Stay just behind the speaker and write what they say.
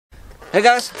Hey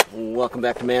guys, welcome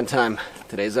back to Man Time.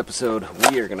 Today's episode,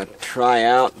 we are going to try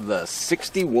out the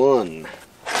 61.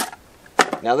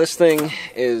 Now this thing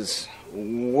is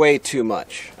way too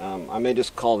much. I may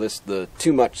just call this the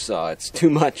too much saw. It's too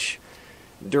much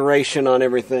duration on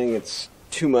everything. It's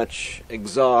too much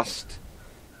exhaust.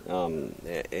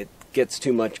 It gets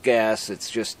too much gas.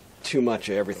 It's just too much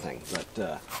of everything.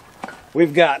 But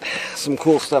we've got some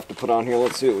cool stuff to put on here.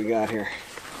 Let's see what we got here.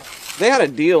 They had a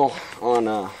deal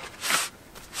on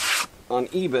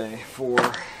eBay for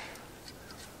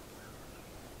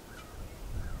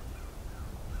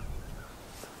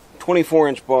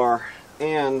 .24-inch bar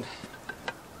and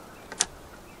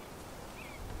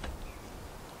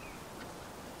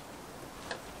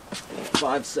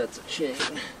five sets of chain.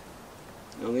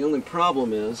 Now the only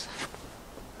problem is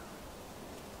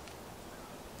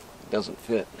it doesn't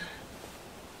fit.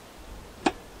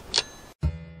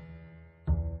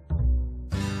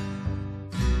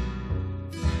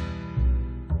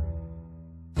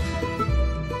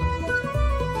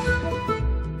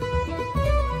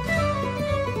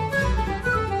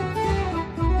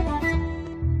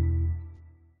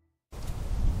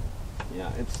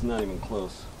 It's not even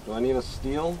close. Do I need a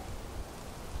steel?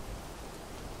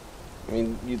 I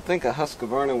mean, you'd think a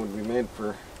Husqvarna would be made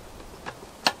for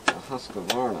a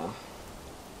Husqvarna.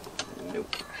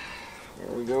 Nope.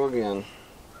 Here we go again.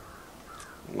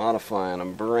 Modifying a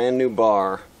brand new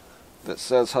bar that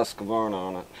says Husqvarna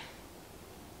on it.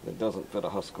 It doesn't fit a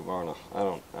Husqvarna. I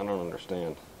don't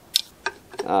understand.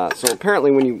 So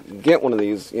apparently when you get one of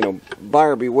these, you know,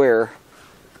 buyer beware.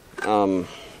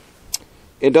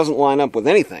 It doesn't line up with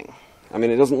anything. I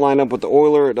mean, it doesn't line up with the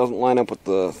oiler. It doesn't line up with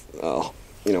the,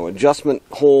 you know, adjustment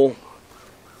hole.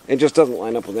 It just doesn't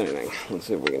line up with anything. Let's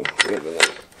see if we can get it in there.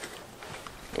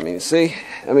 I mean, see?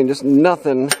 I mean, just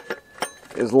nothing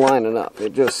is lining up.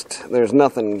 It just, there's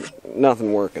nothing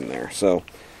working there. So,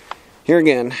 here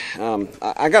again,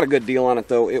 I got a good deal on it,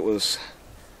 though. It was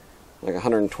like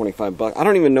 125 bucks. I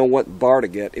don't even know what bar to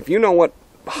get. If you know what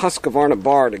Husqvarna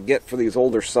bar to get for these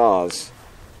older saws,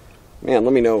 man,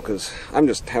 let me know, because I'm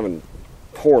just having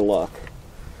poor luck.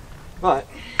 But,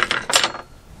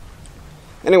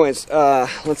 anyways,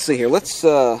 let's see here. Let's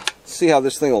see how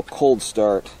this thing will cold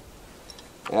start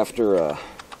after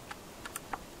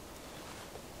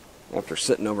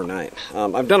sitting overnight.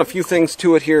 I've done a few things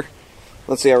to it here.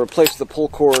 Let's see, I replaced the pull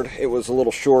cord. It was a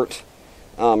little short.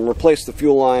 Replaced the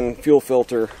fuel line, fuel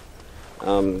filter.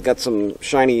 Got some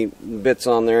shiny bits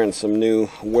on there and some new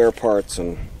wear parts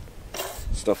and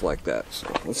stuff like that. So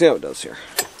let's see how it does here.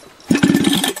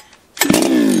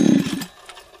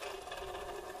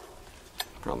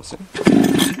 Promising.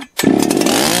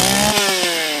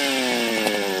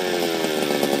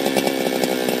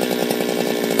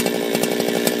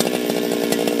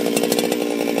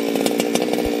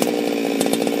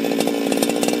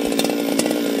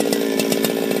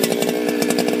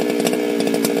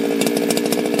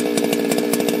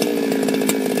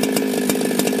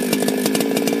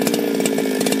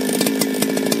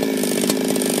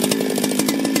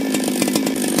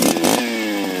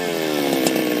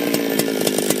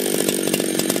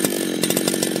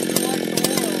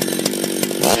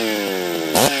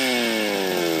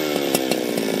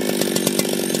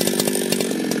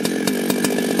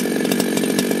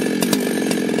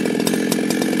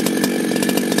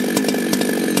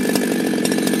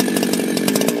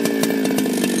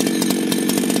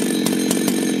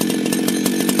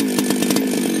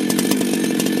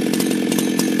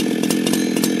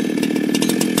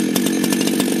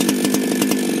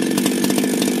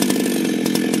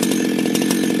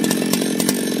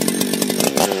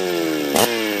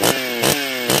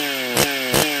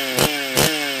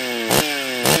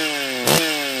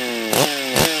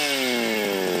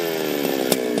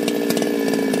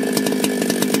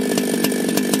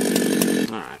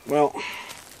 Well,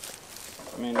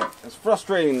 I mean, as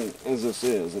frustrating as this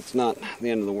is, it's not the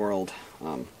end of the world.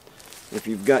 If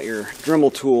you've got your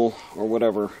Dremel tool or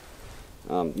whatever,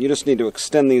 you just need to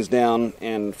extend these down,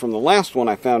 and from the last one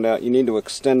I found out you need to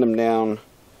extend them down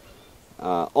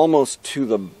almost to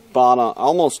the bottom,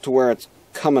 almost to where it's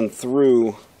coming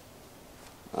through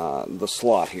the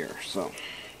slot here. So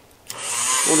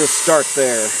we'll just start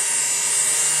there.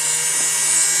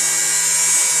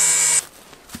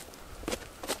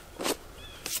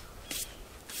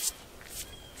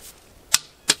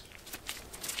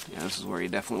 This is where you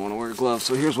definitely want to wear gloves.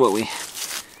 So here's what we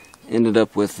ended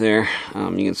up with there.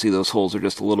 You can see those holes are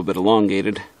just a little bit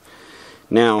elongated.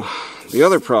 Now, the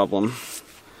other problem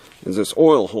is this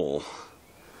oil hole.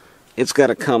 It's got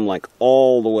to come like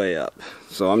all the way up.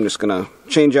 So I'm just going to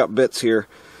change out bits here.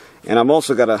 And I've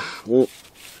also got to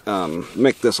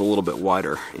make this a little bit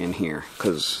wider in here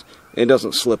because it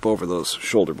doesn't slip over those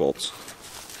shoulder bolts.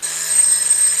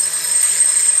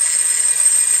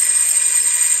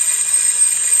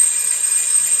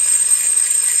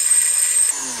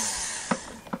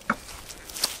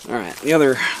 Alright, the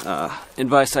other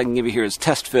advice I can give you here is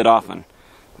test fit often.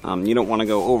 You don't want to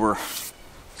go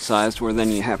oversized where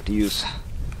then you have to use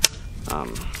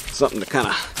something to kind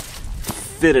of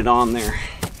fit it on there.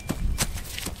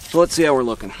 So let's see how we're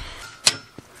looking.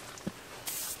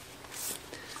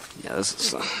 Yeah, this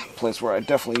is a place where I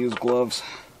definitely use gloves.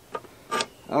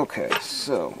 Okay,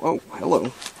 so, oh,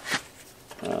 hello.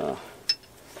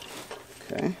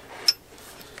 Okay.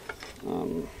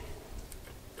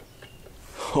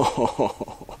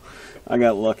 Oh, I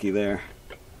got lucky there.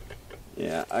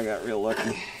 Yeah, I got real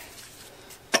lucky.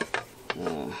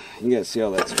 You guys see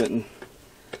how that's fitting?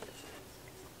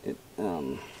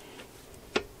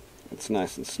 It's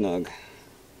nice and snug.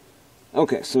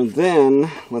 Okay, so then,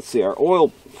 let's see, our oil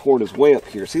port is way up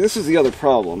here. See, this is the other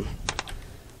problem.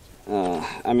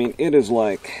 I mean, it is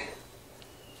like,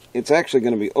 it's actually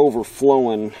going to be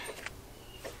overflowing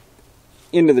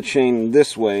into the chain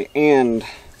this way and,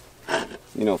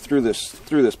 you know, through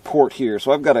this port here.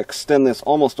 So I've got to extend this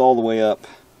almost all the way up.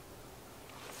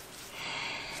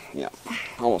 Yeah,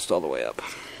 almost all the way up.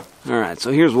 Alright,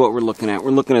 so here's what we're looking at.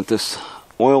 We're looking at this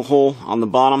oil hole on the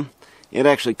bottom. It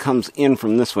actually comes in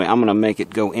from this way. I'm going to make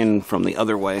it go in from the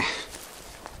other way.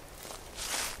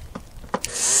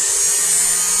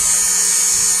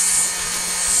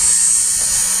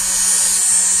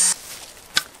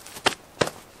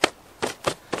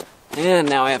 And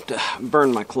now I have to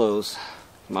burn my clothes.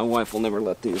 My wife will never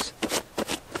let these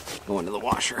go into the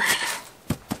washer.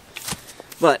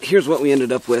 But here's what we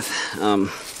ended up with. You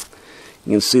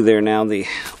can see there now the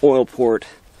oil port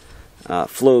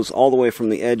flows all the way from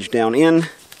the edge down in.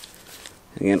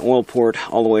 Again, oil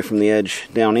port all the way from the edge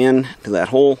down in to that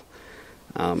hole.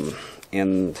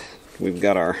 And we've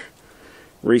got our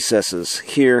recesses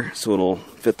here so it'll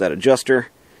fit that adjuster.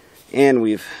 And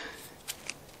we've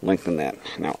lengthened that.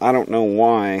 Now, I don't know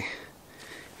why.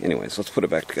 Anyways, let's put it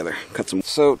back together. Cut some.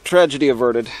 So, tragedy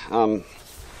averted.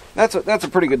 That's a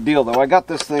pretty good deal, though. I got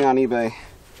this thing on eBay.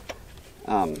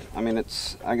 I mean,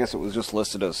 I guess it was just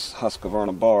listed as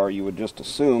Husqvarna bar. You would just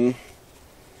assume.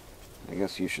 I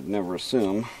guess you should never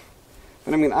assume.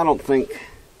 But I mean, I don't think,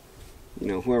 you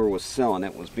know, whoever was selling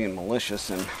it was being malicious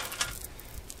and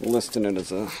listing it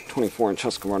as a 24-inch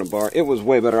Husqvarna bar. It was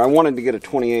way better. I wanted to get a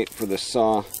 28 for this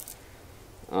saw.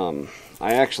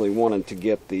 I actually wanted to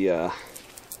get the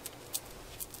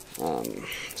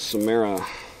Samara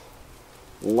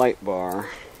light bar,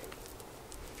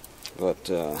 but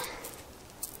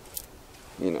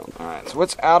you know, alright, so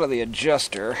it's out of the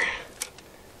adjuster,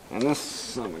 and this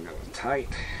something goes tight.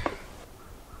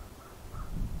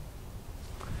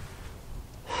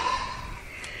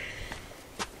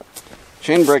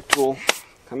 Chain brake tool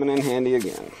coming in handy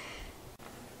again.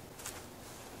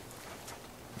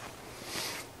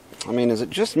 I mean, is it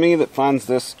just me that finds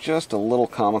this just a little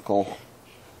comical?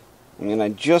 I mean, I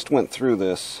just went through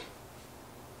this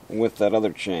with that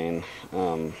other chain.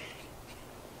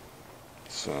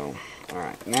 So,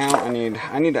 alright, now I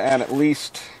need to add at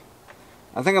least,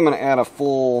 I think I'm going to add a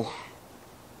full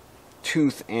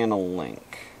tooth and a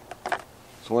link.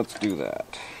 So let's do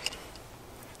that.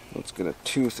 Let's get a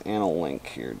tooth and a link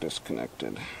here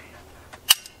disconnected.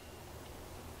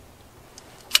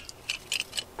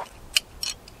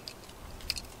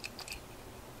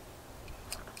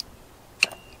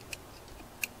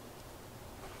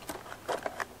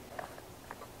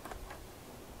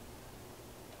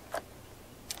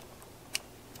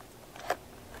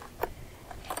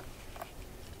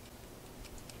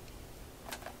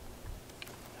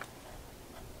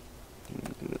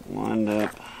 Get it lined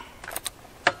up.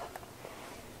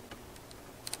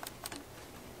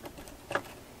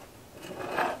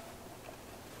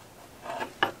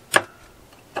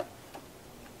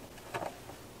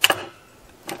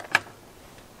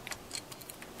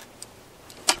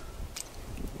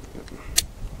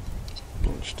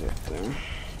 Punched up there.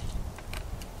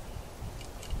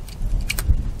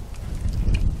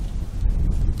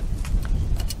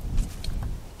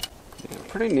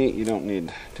 Pretty neat. You don't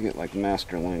need to get like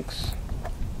master links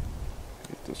to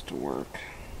get this to work.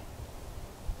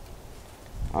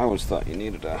 I always thought you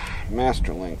needed a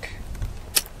master link.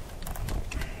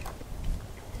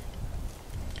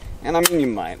 And I mean, you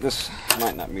might. This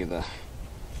might not be the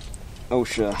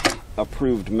OSHA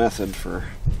approved method for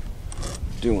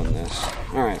doing this.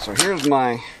 Alright, so here's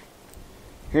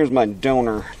my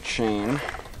donor chain.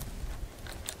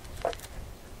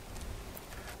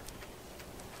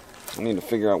 I need to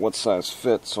figure out what size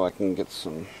fits so I can get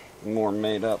some more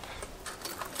made up.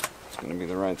 It's going to be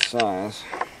the right size.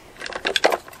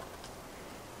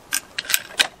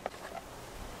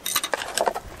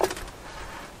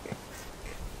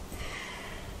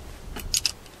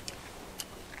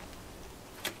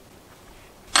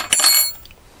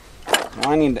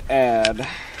 Now I need to add, I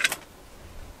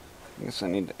guess I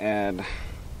need to add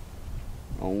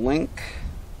a link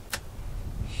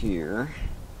here,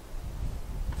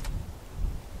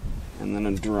 and then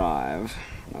a drive,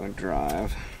 another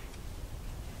drive,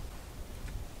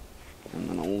 and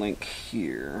then a link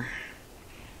here.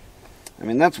 I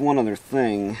mean, that's one other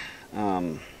thing.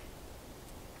 You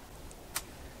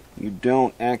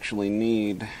don't actually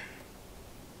need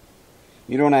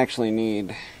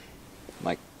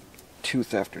like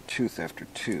tooth after tooth after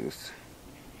tooth.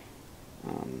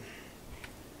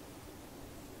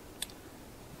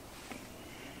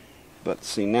 But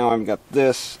see, now I've got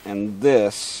this and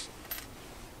this.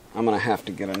 I'm going to have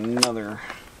to get another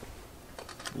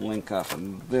link off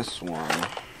of this one.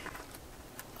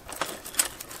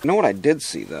 You know what I did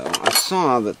see though? I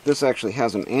saw that this actually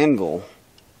has an angle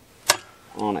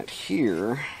on it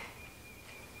here.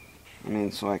 I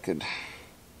mean, so I could,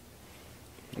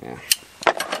 yeah.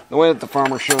 The way that the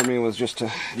farmer showed me was just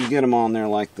to get them on there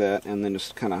like that and then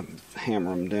just kind of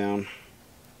hammer them down.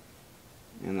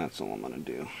 And that's all I'm going to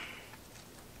do.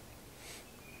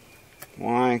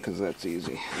 Why? Because that's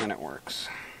easy and it works.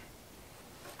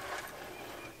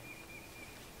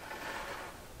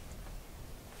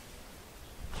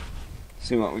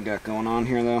 See what we got going on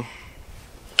here though?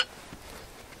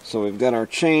 So we've got our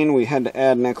chain, we had to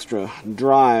add an extra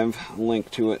drive link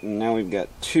to it, and now we've got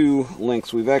two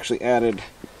links. We've actually added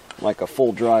like a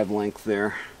full drive link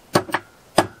there.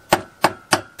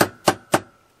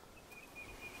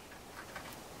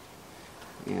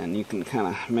 And you can kind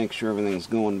of make sure everything's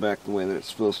going back the way that it's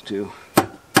supposed to.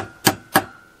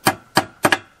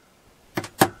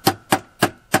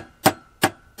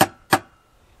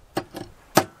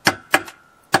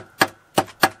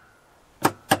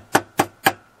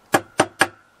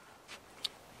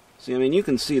 See, I mean, you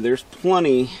can see there's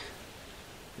plenty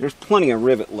of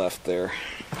rivet left there.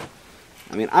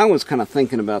 I mean, I was kind of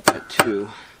thinking about that too.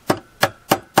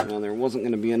 You know, there wasn't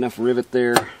going to be enough rivet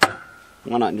there.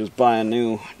 Why not just buy a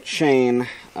new chain?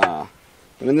 But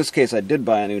in this case, I did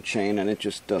buy a new chain, and it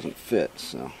just doesn't fit.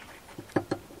 So.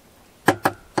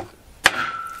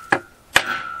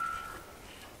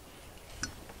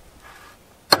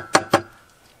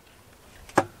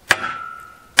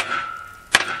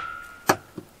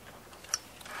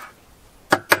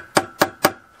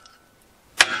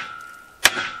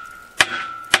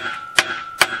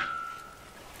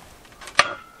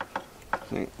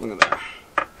 See, look at that.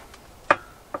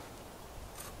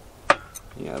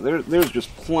 Yeah, there's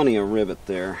just plenty of rivet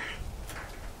there.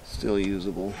 Still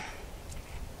usable.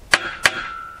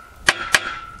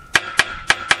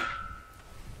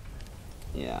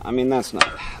 Yeah, I mean that's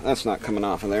not coming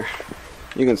off of there.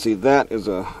 You can see that is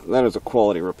a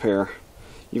quality repair.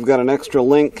 You've got an extra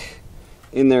link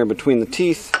in there between the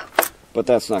teeth, but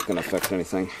that's not going to affect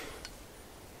anything.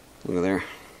 Look at there.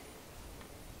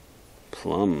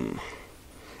 Plumb.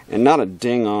 And not a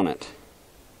ding on it.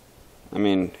 I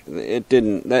mean, that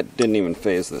didn't even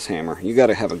phase this hammer. You got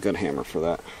to have a good hammer for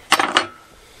that.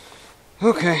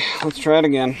 Okay, let's try it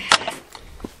again.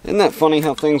 Isn't that funny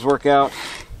how things work out?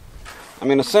 I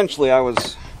mean, essentially I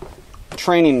was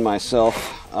training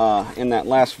myself in that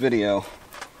last video,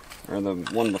 or the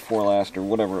one before last, or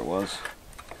whatever it was,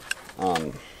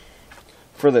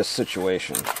 for this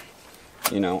situation.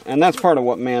 You know, and that's part of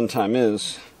what Man Time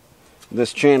is.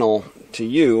 This channel to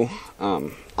you,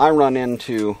 I run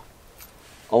into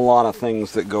a lot of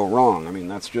things that go wrong. I mean,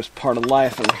 that's just part of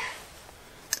life, and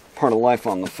part of life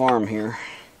on the farm here.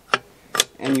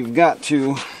 And you've got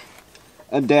to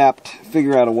adapt,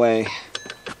 figure out a way,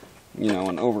 you know,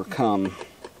 and overcome.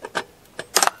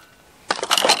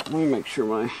 Let me make sure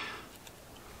I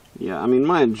mean,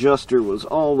 my adjuster was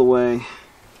all the way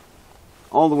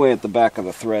at the back of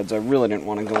the threads. I really didn't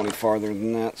want to go any farther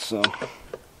than that, so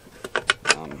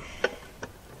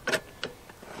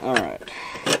alright,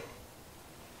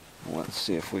 let's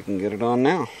see if we can get it on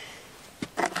now.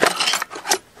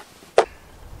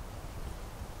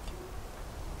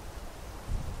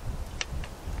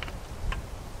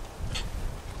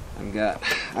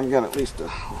 I've got at least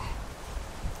a,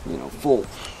 you know, full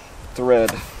thread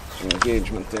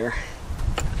engagement there,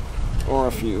 or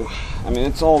a few. I mean,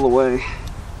 it's all the way. Yeah,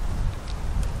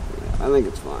 I think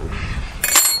it's fine.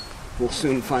 We'll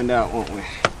soon find out, won't we?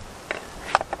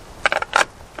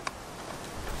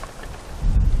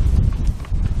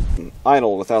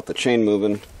 idle without the chain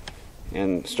moving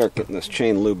and start getting this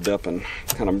chain lubed up and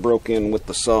kind of broke in with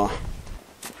the saw.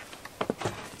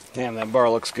 Damn, that bar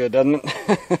looks good, doesn't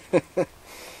it?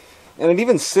 And it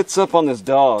even sits up on this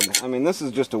dog. I mean, this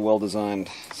is just a well-designed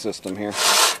system here.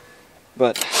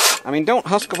 But, I mean, don't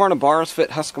Husqvarna bars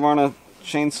fit Husqvarna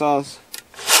chainsaws?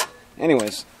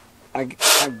 Anyways, I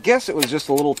guess it was just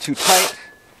a little too tight.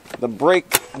 The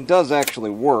brake does actually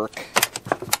work.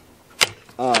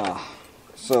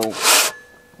 So,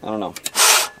 I don't know.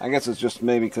 I guess it's just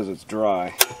maybe because it's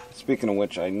dry. Speaking of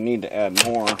which, I need to add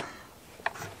more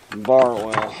bar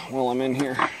oil while I'm in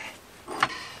here.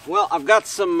 Well, I've got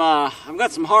some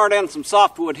hard and some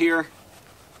softwood here.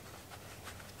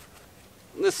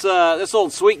 This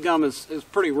old sweet gum is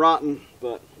pretty rotten,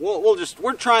 but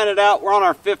we're trying it out. We're on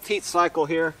our 5th heat cycle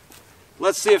here.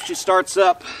 Let's see if she starts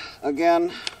up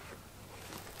again.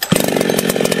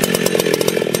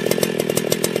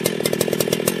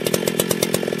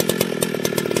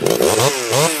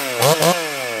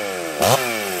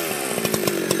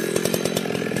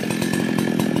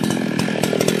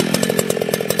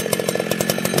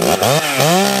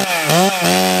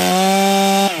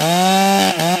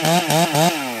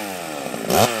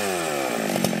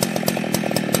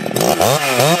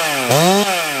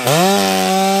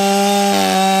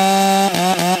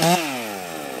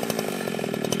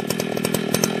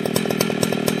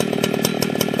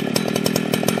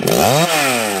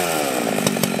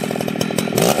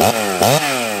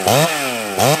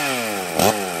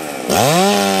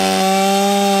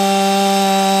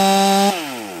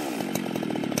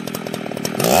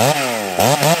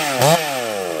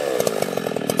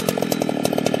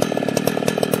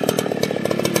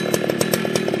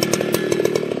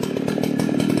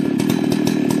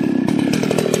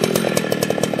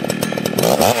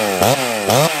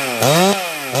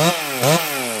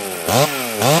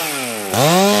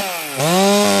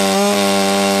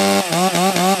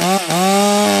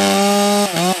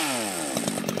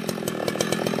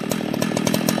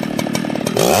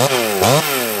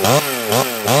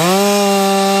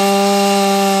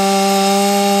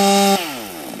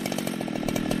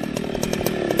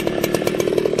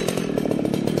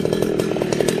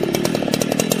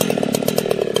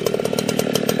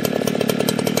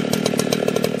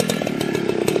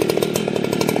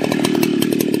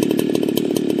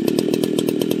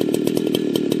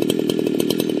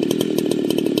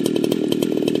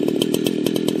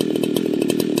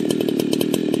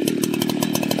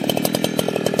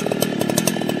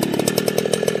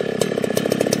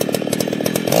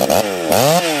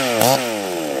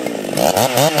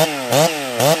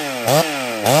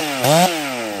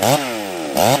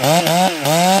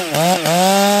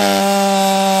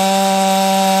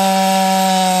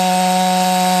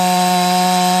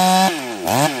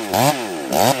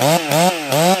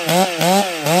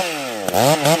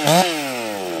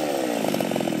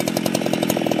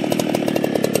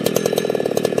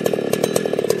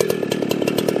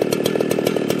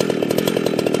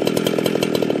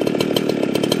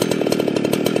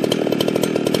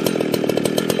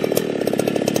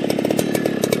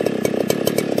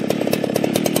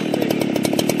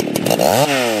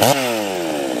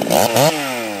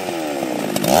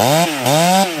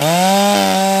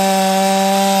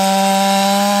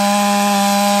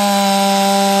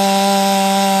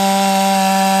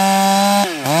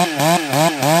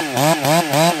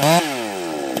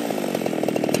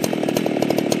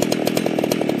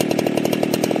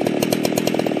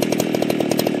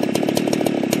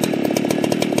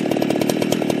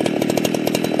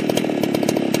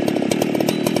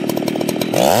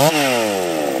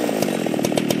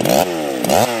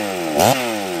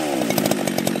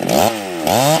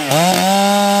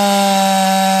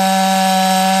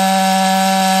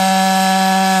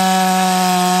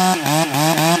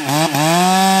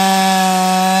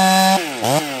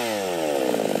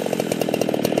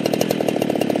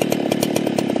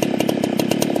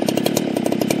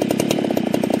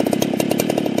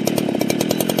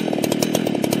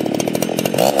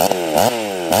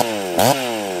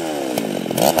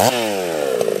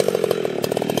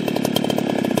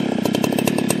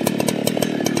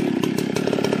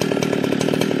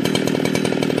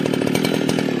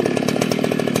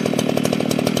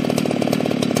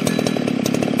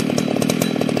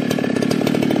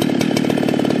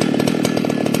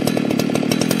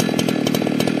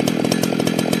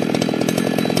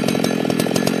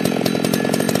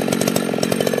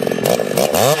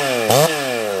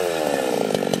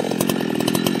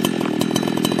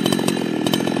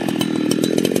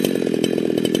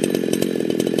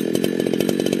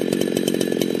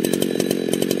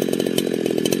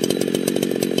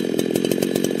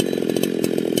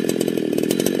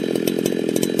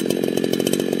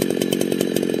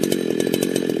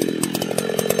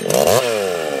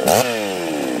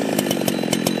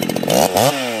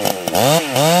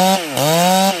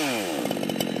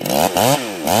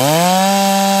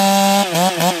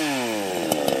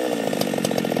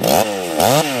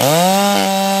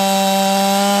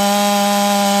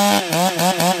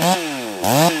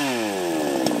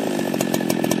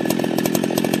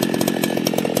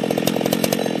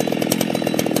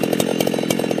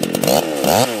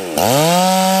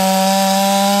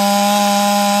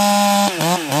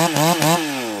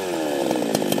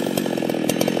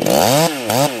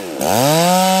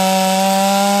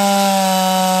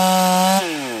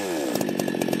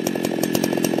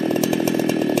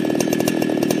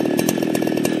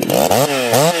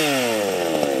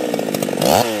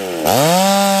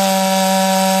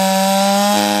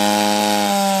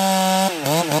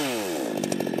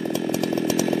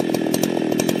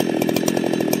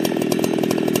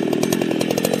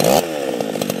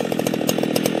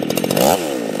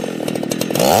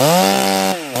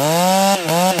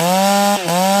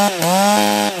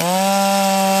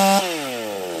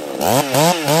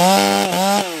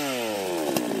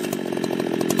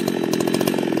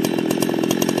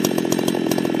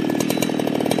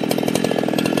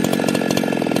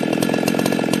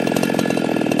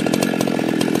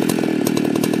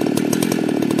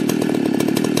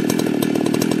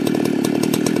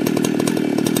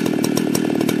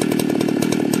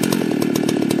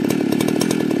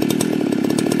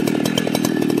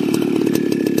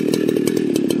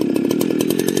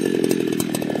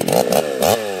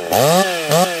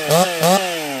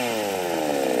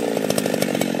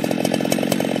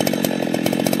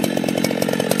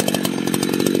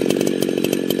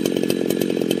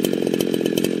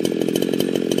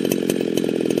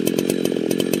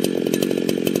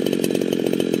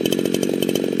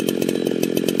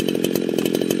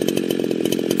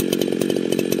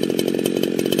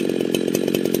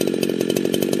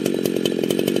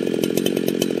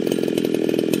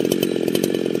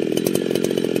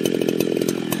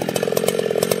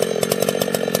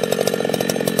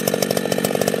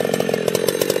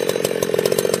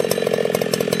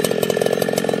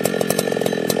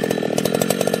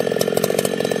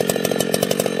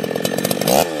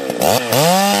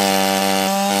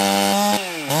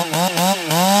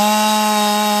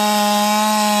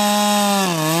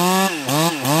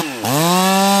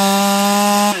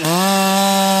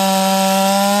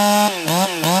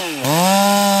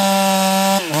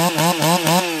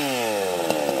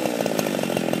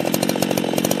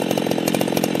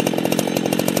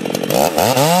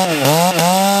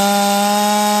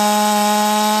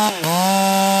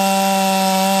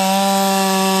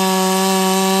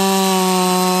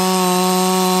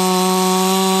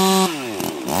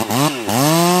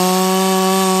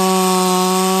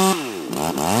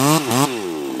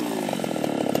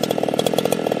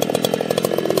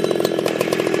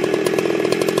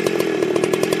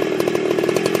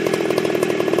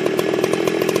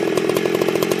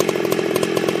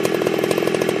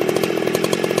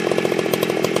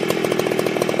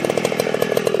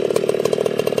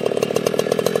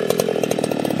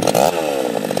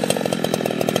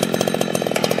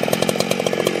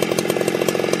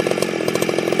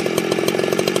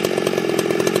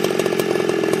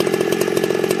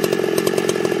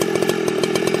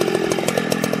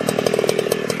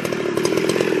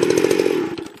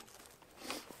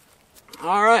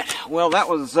 Well, that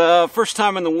was first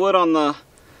time in the wood on the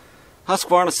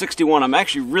Husqvarna 61. I'm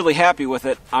actually really happy with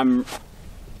it. I'm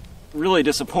really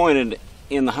disappointed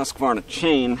in the Husqvarna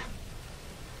chain.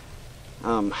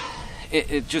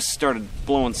 It just started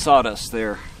blowing sawdust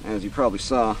there, as you probably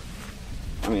saw.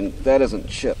 I mean, that isn't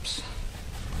chips.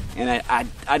 And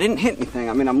I didn't hit anything.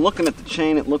 I mean, I'm looking at the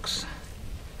chain, it looks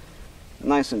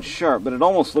nice and sharp, but it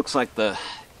almost looks like the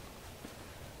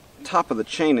top of the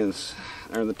chain is,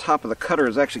 or the top of the cutter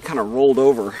is actually kind of rolled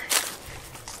over.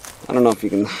 I don't know if you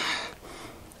can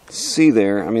see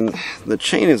there. I mean, the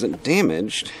chain isn't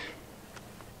damaged.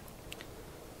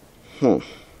 Yeah,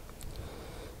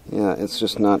 it's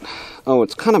just not. Oh,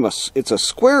 it's kind of it's a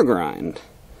square grind.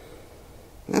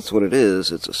 That's what it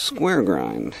is. It's a square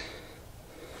grind.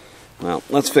 Well,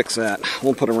 let's fix that.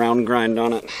 We'll put a round grind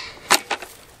on it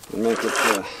and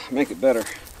make it better.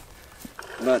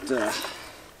 But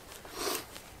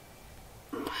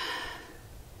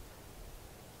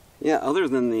yeah, other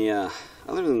than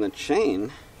the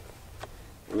chain,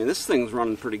 I mean, this thing's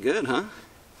running pretty good, huh?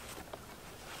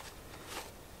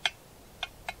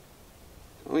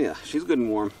 Oh yeah, she's good and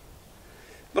warm.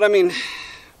 But I mean,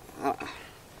 I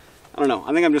don't know.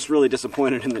 I think I'm just really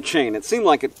disappointed in the chain. It seemed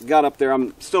like it got up there.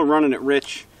 I'm still running it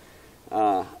rich.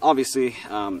 Obviously,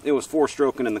 it was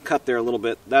 4-stroking in the cut there a little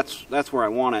bit. That's where I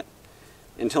want it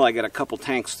until I get a couple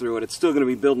tanks through it. It's still going to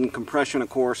be building compression, of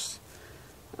course.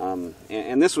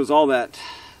 And this was all that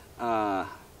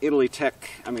Italy Tech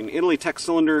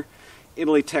cylinder,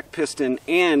 Italy Tech piston,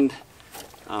 and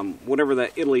whatever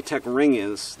that Italy Tech ring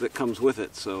is that comes with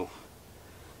it. So,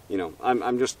 you know,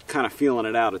 I'm just kind of feeling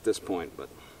it out at this point. But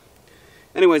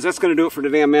anyways, that's going to do it for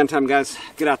today on Man Time, guys.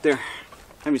 Get out there.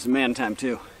 Have me some man time,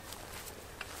 too.